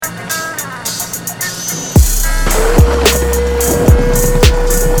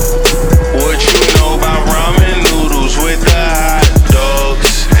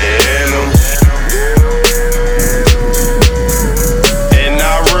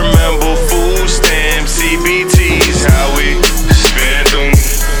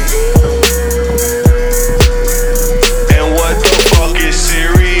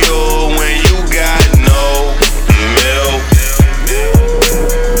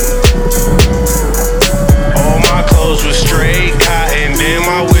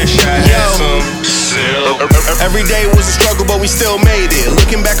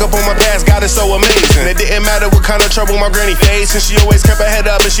on my past, God is so amazing. It didn't matter what kind of trouble my granny faced, and she always kept her head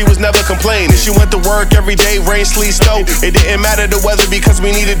up and she was never complaining. She went to work every day, rain, sleet, snow. It didn't matter the weather because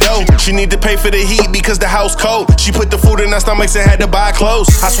we needed dough. She need to pay for the heat because the house cold. She put the food in our stomachs and had to buy clothes.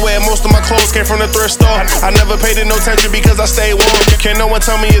 I swear most of my clothes came from the thrift store. I never paid it no attention because I stayed warm. Can't no one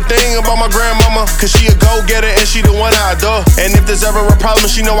tell me a thing about my grandmama, cause she a go-getter and she the one I adore. And if there's ever a problem,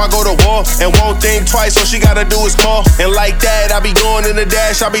 she know I go to war and won't think twice, all she gotta do is call. And like that, I be going in the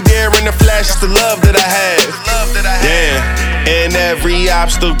dash, I be there in the flash. It's the love that I have. Damn. And every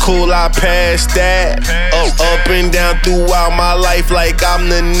obstacle I passed that, up and down throughout my life like I'm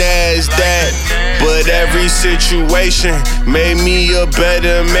the NASDAQ. But every situation made me a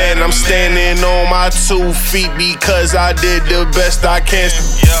better man. I'm standing on my 2 feet because I did the best I can.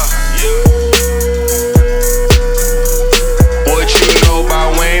 What you know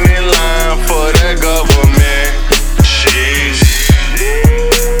about waiting in line for the government? Sheesh.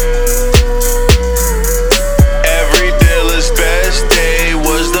 Every dealer's best day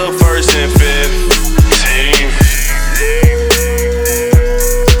was the 1st and 15th.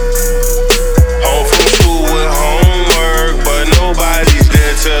 Home from school with homework, but nobody's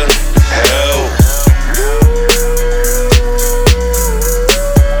there to help.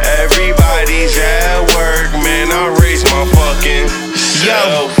 Everybody's at work, man, I raise my fucking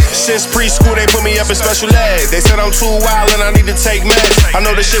self. Since preschool, they put me up in special ed. They said I'm too wild and I need to take meds. I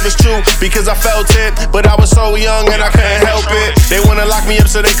know this shit was true because I felt it, but I was so young and I couldn't help it. They wanna lock me up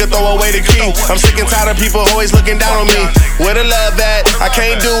so they could throw away the key. I'm sick and tired of people always looking down on me. Where the love at? I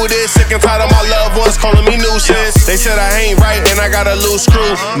can't do this. Sick and tired of my loved ones calling me nuisance. They said I ain't right and I got a loose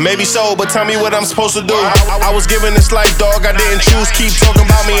screw. Maybe so, but tell me what I'm supposed to do. I was given this life, dog, I didn't choose. Keep talking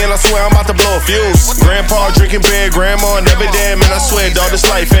about me and I swear I'm about to blow a fuse. Grandpa drinking beer, grandma never dead. Man, I swear, dog, this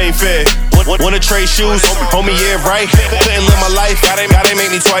life ain't fair. Wanna trade shoes? Homie, yeah, right. Couldn't live my life, God ain't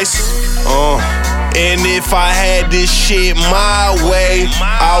make me twice. And if I had this shit my way,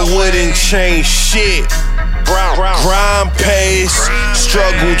 I wouldn't change shit. Grind pace,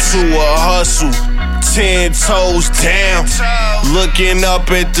 struggle to a hustle. 10 toes down, looking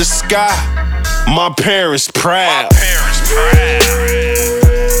up at the sky. My parents proud.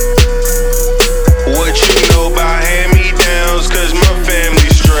 What you know about hand-me-downs? Cause my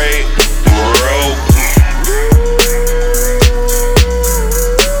family's straight broke.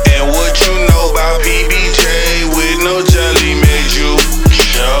 And what you know about PBJ with no jelly made you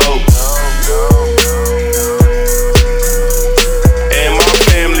choke. And my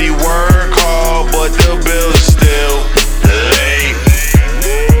family work hard, but the bill's still late.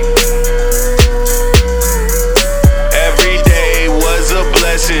 Every day was a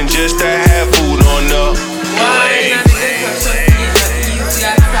blessing just to have food on the plate.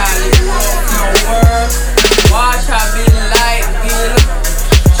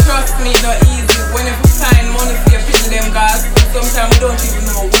 Trust me, not easy. When you find money for your people, them guys, sometimes we don't even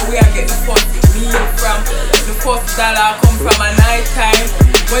know where we are getting the first meal from. The first dollar come from a night time.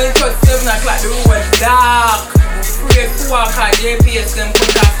 When it touch 7 o'clock, the road was dark. We afraid to walk our JPS, them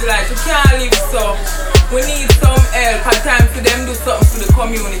cut off the light. We can't live so. We need some help. A time for them do something for the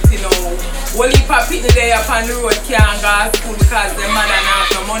community now. One heap of people there up on the road can't go to school because them man don't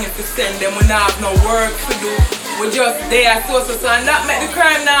have no money to send them. We don't have no work to do. We just there so and that make the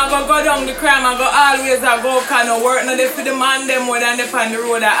crime now go down the crime and go always go kind of work now they for the man them more than they on the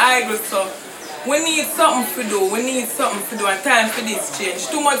road at idle. So we need something to do. We need something to do and time for this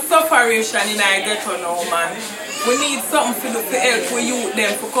change. Too much sufferation in our ghetto now, man. We need something to do to help we youth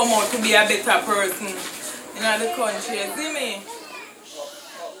them to come out to be a better person in the country. See me?